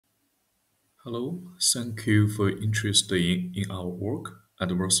Hello, thank you for your interest in our work,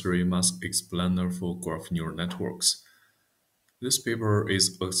 Adversarial Mask Explainer for Graph Neural Networks. This paper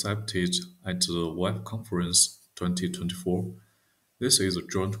is accepted at the Web Conference 2024. This is a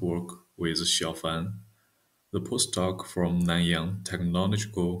joint work with XIAOFAN, the postdoc from Nanyang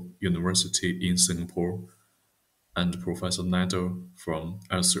Technological University in Singapore, and Professor Nejdl from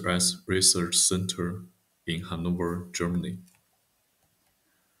SRS Research Center in Hanover, Germany.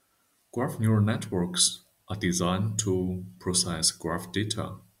 Graph neural networks are designed to process graph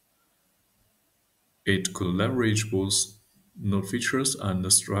data. It could leverage both node features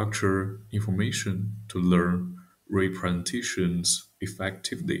and structure information to learn representations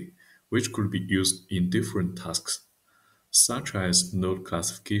effectively, which could be used in different tasks, such as node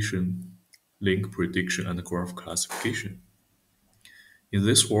classification, link prediction, and graph classification. In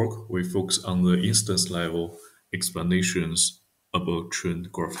this work, we focus on the instance-level explanations about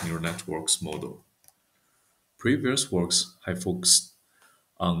trained graph neural networks model. Previous works have focused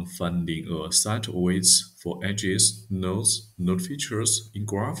on finding a set of weights for edges, nodes, node features in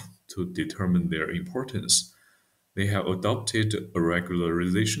graph to determine their importance. They have adopted a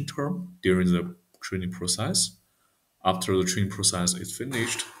regularization term during the training process. After the training process is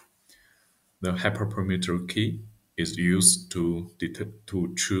finished, the hyperparameter key is used to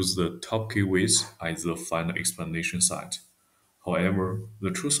choose the top key weights as the final explanation set. However, the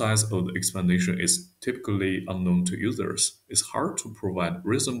true size of the explanation is typically unknown to users. It's hard to provide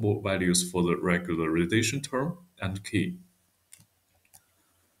reasonable values for the regularization term and key.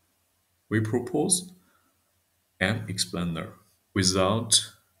 We propose an explainer without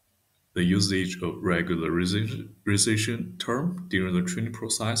the usage of regularization term during the training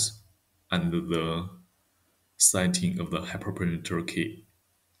process and the setting of the hyperparameter key.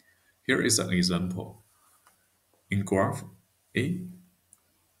 Here is an example. In graph A,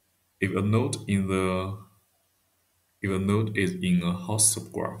 if a node in the if a node is in a Hauss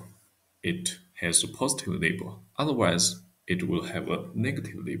subgraph, it has a positive label. Otherwise, it will have a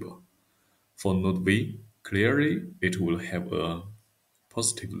negative label. For node V, clearly it will have a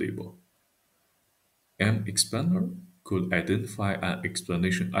positive label. An explainer could identify an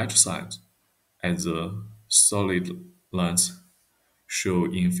explanation edge side as the solid lines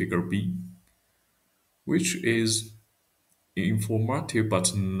shown in figure B, which is informative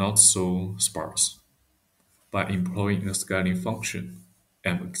but not so sparse. By employing a scaling function,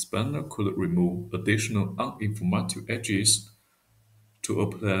 an expander could remove additional uninformative edges to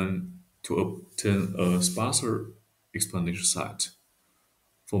obtain a sparser explanation set.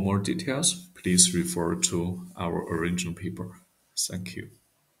 For more details, please refer to our original paper. Thank you.